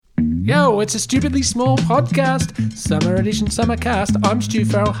Yo, it's a stupidly small podcast, summer edition, summer cast. I'm Stu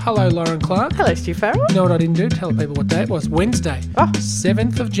Farrell. Hello, Lauren Clark. Hello, Stu Farrell. You know what I didn't do? Tell people what day it was. Wednesday,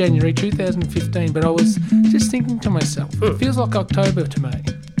 7th of January 2015. But I was just thinking to myself, it feels like October to me.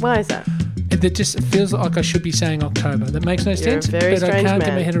 Why is that? It just feels like I should be saying October. That makes no sense, a very but I strange can't get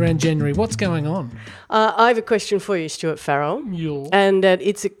man. my head around January. What's going on? I have a question for you, Stuart Farrell. Yo. And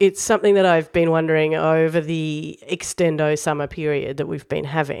it's something that I've been wondering over the extendo summer period that we've been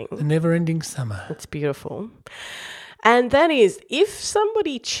having. The never-ending summer. It's beautiful. And that is, if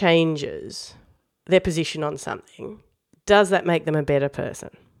somebody changes their position on something, does that make them a better person?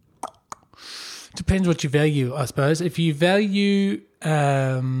 Depends what you value, I suppose. If you value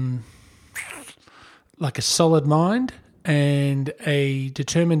like a solid mind and a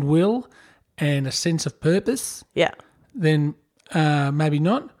determined will and a sense of purpose, Yeah. then maybe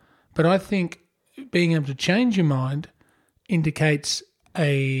not. But I think being able to change your mind indicates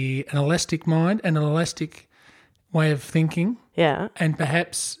an elastic mind and an elastic way of thinking, Yeah. and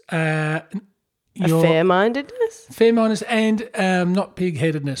perhaps A fair-mindedness? fair-mindedness and not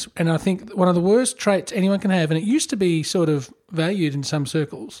pig-headedness. And I think one of the worst traits anyone can have, and it used to be sort of valued in some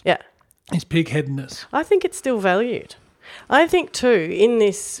circles, Yeah. is pig-headedness. I think it's still valued. I think too, in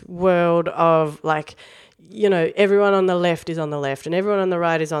this world of everyone on the left is on the left and everyone on the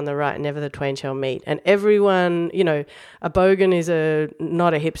right is on the right and never the twain shall meet. And everyone, a bogan is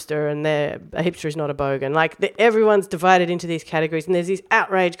not a hipster and a hipster is not a bogan. Everyone's divided into these categories, and there's this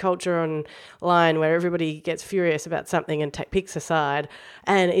outrage culture online where everybody gets furious about something and picks a side.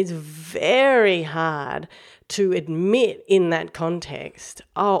 And it's very hard to admit in that context,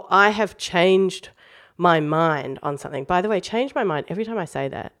 oh, I have changed my mind on something. By the way, change my mind every time I say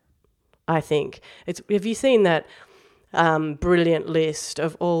that. I think have you seen that brilliant list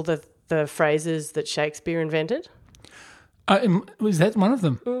of all the phrases that Shakespeare invented? Was that one of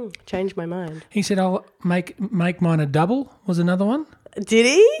them? Change my mind. He said, I'll make mine a double, was another one? Did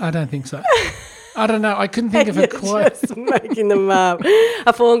he? I don't think so. I don't know. I couldn't think of a quote. Just making them up.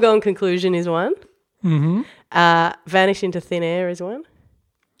 A foregone conclusion is one. Mm-hmm. Vanish into thin air is one.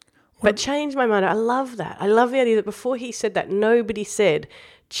 But change my mind. I love that. I love the idea that before he said that, nobody said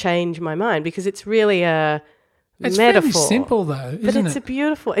change my mind, because it's really a metaphor. It's very simple though, isn't it?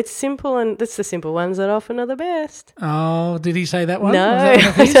 It's simple, and it's the simple ones that often are the best. Oh, did he say that one? No, Was that one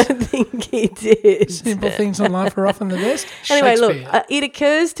of his? I don't think he did. Simple things in life are often the best. Anyway, Shakespeare. look, it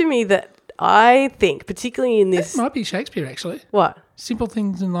occurs to me that I think, particularly in this... That might be Shakespeare, actually. What? Simple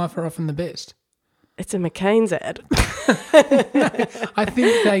things in life are often the best. It's a McCain's ad. I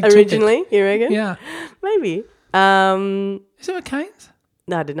think they Originally, took it. you reckon? Yeah. Maybe. Is it McCain's?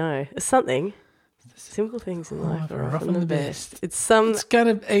 No, I don't know. Something. Simple things in life are often the best. It's It's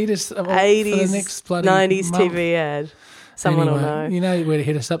going to eat us for the 80s, next bloody 90s month. TV ad. Someone will know. You know where to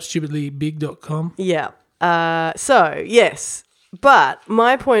hit us up, stupidlybig.com. Yeah. So, yes. But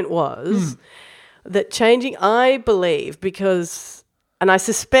my point was that changing, I believe, because, and I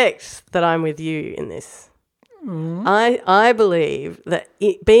suspect that I'm with you in this, I believe that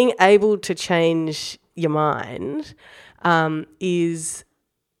being able to change your mind is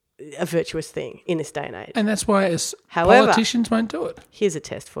a virtuous thing in this day and age. And that's why However, politicians won't do it. Here's a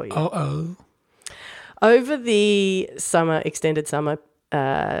test for you. Uh-oh. Over the extended summer,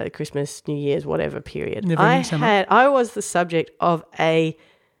 Christmas, New Year's, whatever period, Never-ending summer. I was the subject of a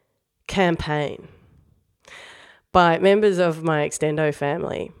campaign by members of my extendo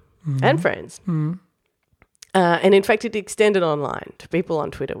family and friends. And in fact, it extended online to people on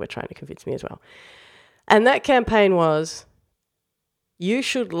Twitter were trying to convince me as well. And that campaign was, you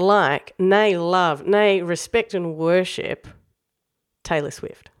should like, nay love, nay respect and worship Taylor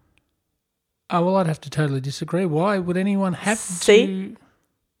Swift. Oh, well, I'd have to totally disagree. Why would anyone have See?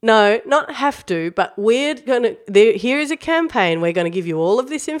 No, not have to, but we're going to... Here is a campaign. We're going to give you all of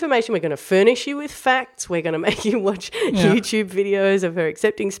this information. We're going to furnish you with facts. We're going to make you watch YouTube videos of her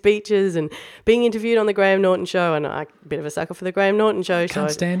accepting speeches and being interviewed on The Graham Norton Show. And I'm a bit of a sucker for The Graham Norton Show. Can't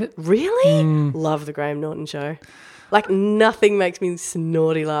stand it. Really? Love The Graham Norton Show. Like, nothing makes me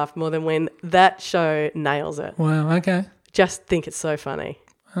snorty laugh more than when that show nails it. Wow, okay. Just think it's so funny.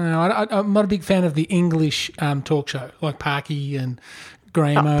 I'm not a big fan of the English talk show, like Parky and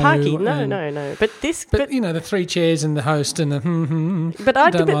Grahamo. Parky, no. But the three chairs and the host and the But I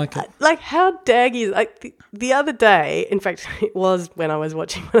don't like it. Like, how daggy is the other day, in fact, it was when I was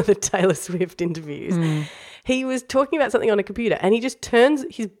watching one of the Taylor Swift interviews. He was talking about something on a computer and he just turns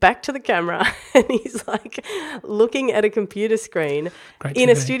his back to the camera and he's like looking at a computer screen in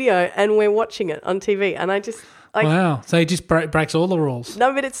a studio and we're watching it on TV. And I just... wow. So he just breaks all the rules.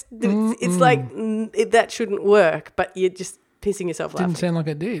 No, but it's like that shouldn't work, but you're just pissing yourself laughing. Didn't sound like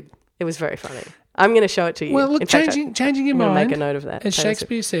it did. It was very funny. I'm going to show it to you. Well, look, In fact, changing your I'm gonna mind, make a note of that. as Taylor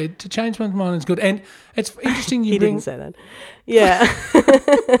Shakespeare said, to change one's mind is good. And it's interesting you He bring... didn't say that. Yeah.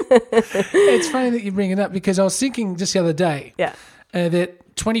 It's funny that you bring it up because I was thinking just the other day Yeah.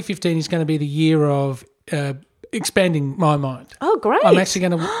 that 2015 is going to be the year of expanding my mind. Oh, great. I'm actually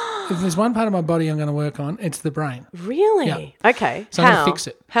going to... If there's one part of my body I'm going to work on, it's the brain. Really? Yeah. Okay. So I'm going to fix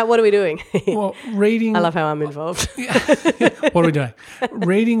it. What are we doing? Well, reading... I love how I'm involved. What are we doing?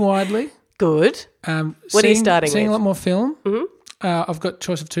 Reading widely. Good. What are you starting Seeing with? a lot more film. Mm-hmm. I've got a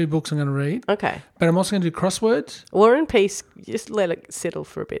choice of 2 books I'm going to read. Okay. But I'm also going to do crosswords. War and Peace, just let it settle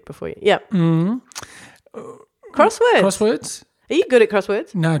for a bit before you... Yeah. Mm-hmm. Crosswords. Crosswords? Are you good at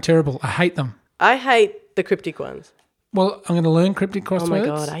crosswords? No, terrible. I hate them. I hate the cryptic ones. Well, I'm going to learn cryptic crosswords. Oh, my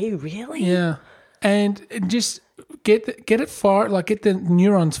God. Are you really? Yeah. And just get it fire, like get the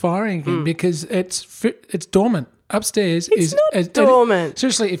neurons firing again because it's dormant. Upstairs It's not dormant.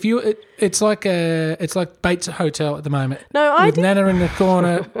 Seriously, if you, it's like Bates Hotel at the moment. No, with Nana in the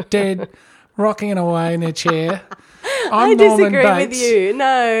corner, dead, rocking away in her chair. I disagree with you.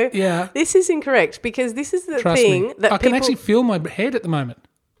 No. Yeah. This is incorrect because this is the Trust thing me. that I can actually feel my head at the moment.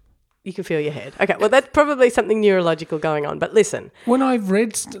 You can feel your head. Okay, well, that's probably something neurological going on. But listen. When I've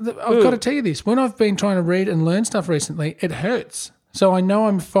read, I've got to tell you this. When I've been trying to read and learn stuff recently, it hurts. So I know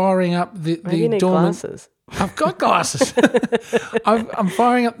I'm firing up the Maybe you need dormant... glasses. I've got glasses. I'm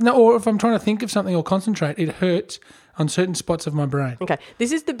firing up... No, or if I'm trying to think of something or concentrate, it hurts on certain spots of my brain. Okay,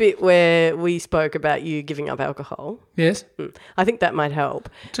 this is the bit where we spoke about you giving up alcohol. Yes. I think that might help.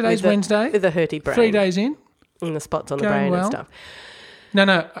 Today's Wednesday. With a hurty brain. 3 days in. And the spots on the Going brain well. and stuff.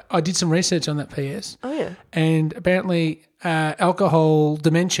 No, I did some research on that PS. Oh, yeah. And apparently alcohol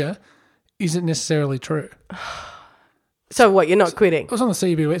dementia isn't necessarily true. So what, you're not quitting? I was on the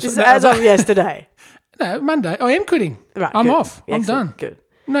CB website. This is as of yesterday. No, Monday. I am quitting. Right, I'm good. off. I'm Excellent. done. Good.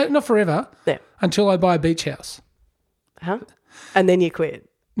 No, not forever. Yeah. Until I buy a beach house. Huh? And then you quit.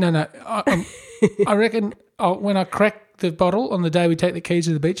 No. I reckon when I crack the bottle on the day we take the keys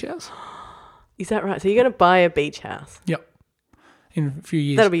to the beach house. Is that right? So you're going to buy a beach house? Yep. In a few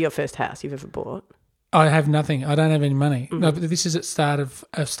years. That'll be your first house you've ever bought. I have nothing. I don't have any money. Mm-hmm. No, but this is at start of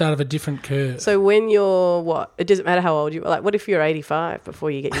a different curve. So when you're what? It doesn't matter how old you are. Like, what if you're 85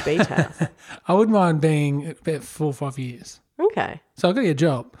 before you get your beach house? I wouldn't mind being about 4 or 5 years. Okay. So I've got to get a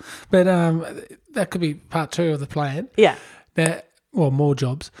job. But that could be part 2 of the plan. Yeah. More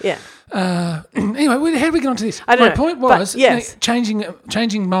jobs. Yeah. Anyway, how did we get onto this? I don't know. My point was yes.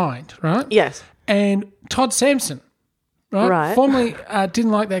 changing mind, right? Yes. And Todd Sampson, right? Formerly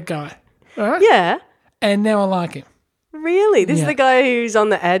didn't like that guy, right? Yeah. And now I like him. Really? This is the guy who's on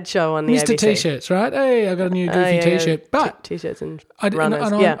the ad show on the Mr. ABC. T-shirts, right? Hey, I got a new goofy T-shirt. But T-shirts and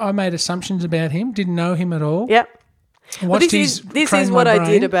runners. Yeah. I made assumptions about him. Didn't know him at all. Yep. Watched this is what I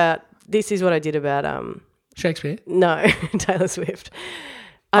did about Shakespeare. No, Taylor Swift.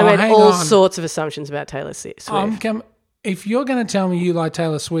 I made all sorts of assumptions about Taylor Swift. If you're going to tell me you like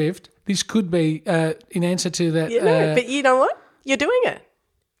Taylor Swift, this could be in answer to that. But you know what? You're doing it.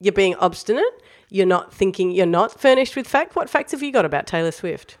 You're being obstinate. You're not thinking. You're not furnished with fact. What facts have you got about Taylor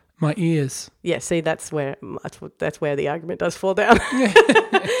Swift? My ears. Yeah, see, that's where the argument does fall down.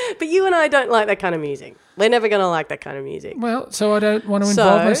 But you and I don't like that kind of music. We're never going to like that kind of music. Well, so I don't want to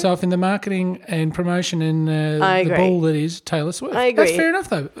involve myself in the marketing and promotion and the ball that is Taylor Swift. I agree. That's fair enough,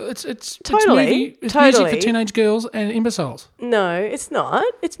 though. It's totally. It's music for teenage girls and imbeciles. No, it's not.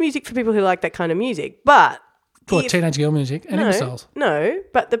 It's music for people who like that kind of music. But teenage girl music and imbeciles. No,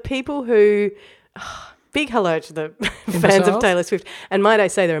 but the people who... Big hello to the fans of Taylor Swift. And might I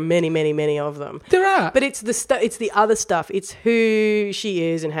say there are many, many, many of them. There are. But it's the other stuff. It's who she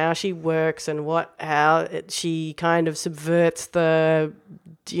is and how she works and how she kind of subverts the,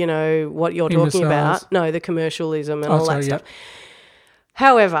 what you're talking about. No, the commercialism and all that stuff. Yep.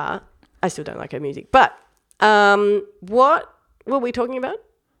 However, I still don't like her music. But what were we talking about?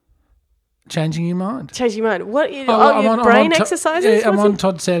 Changing your mind. Changing your mind. What? Your brain exercises? Yeah, I'm on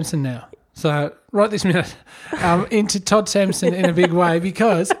Todd Sampson now. So right this minute, into Todd Sampson in a big way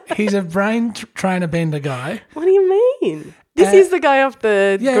because he's a brain trainer bender guy. What do you mean? This is the guy off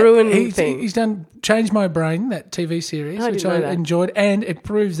the Gruen thing. He's done Change My Brain, that TV series, which I enjoyed, and it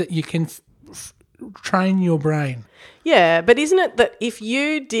proves that you can train your brain. Yeah, but isn't it that if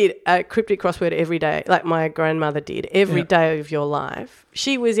you did a cryptic crossword every day, like my grandmother did every day of your life,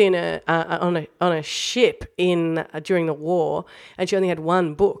 she was in on a ship during the war, and she only had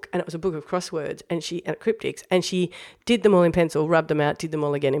one book, and it was a book of crosswords and cryptics, and she did them all in pencil, rubbed them out, did them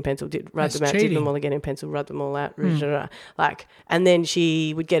all again in pencil, rubbed them out, did them all again in pencil, rubbed them all out, and then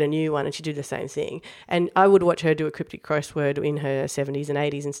she would get a new one and she'd do the same thing. And I would watch her do a cryptic crossword in her 70s and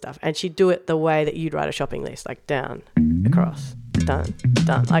 80s and stuff, and she'd do it the way that you'd write a shopping list, like down, across, done,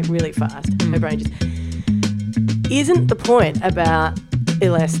 like really fast. Her brain just... Isn't the point about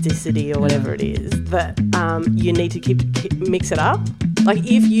elasticity or whatever it is that you need to mix it up? Like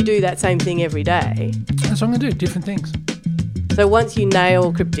if you do that same thing every day... That's what I'm going to do, different things. So once you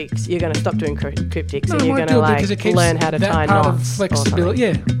nail cryptics, you're going to stop doing cryptics and you're going to learn how to tie knots. Of flexibility,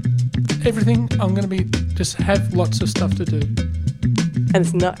 yeah. Everything, I'm going to just have lots of stuff to do. And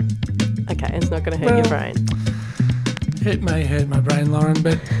it's not... Okay, and it's not going to hurt your brain. It may hurt my brain, Lauren,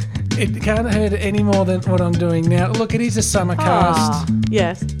 but it can't hurt it any more than what I'm doing now. Look, it is a summer cast.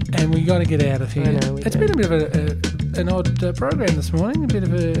 Yes. And we got to get out of here. I know, it's been a bit of an odd program this morning, a bit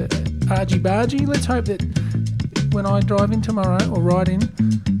of a argy-bargy. Let's hope that when I drive in tomorrow or ride in,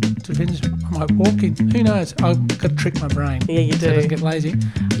 depends, I might walk in. Who knows? I've got to trick my brain. Yeah, you do. So it doesn't get lazy.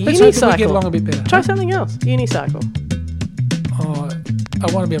 Let's hope that we get along a bit better. Try something else. Unicycle. Oh,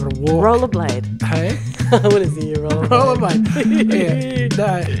 I want to be able to walk. Rollerblade. Hey? I want to see you rollerblade. Yeah.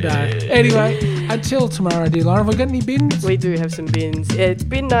 No. Anyway, until tomorrow, dear Lauren, have we got any bins? We do have some bins. It's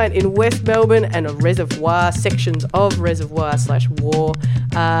bin night in West Melbourne and a reservoir, sections of reservoir/war.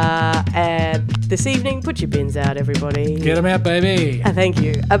 And this evening, put your bins out, everybody. Get them out, baby. Thank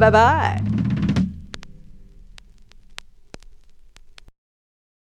you. Bye-bye.